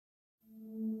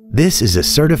This is a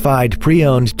certified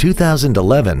pre-owned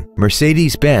 2011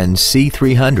 Mercedes-Benz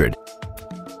C300.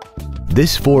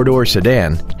 This four-door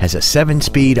sedan has a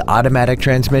 7-speed automatic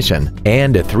transmission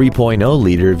and a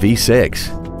 3.0-liter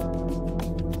V6.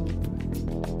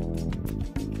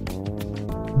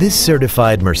 This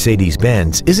certified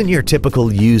Mercedes-Benz isn't your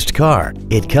typical used car.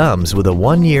 It comes with a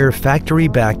 1-year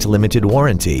factory-backed limited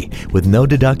warranty with no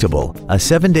deductible, a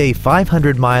 7-day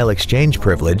 500-mile exchange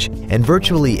privilege, and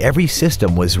virtually every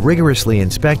system was rigorously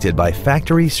inspected by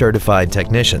factory-certified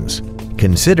technicians.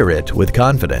 Consider it with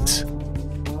confidence.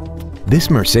 This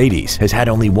Mercedes has had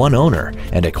only one owner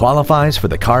and it qualifies for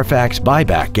the Carfax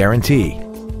buyback guarantee.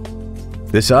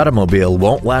 This automobile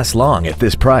won't last long at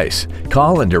this price.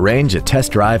 Call and arrange a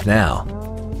test drive now.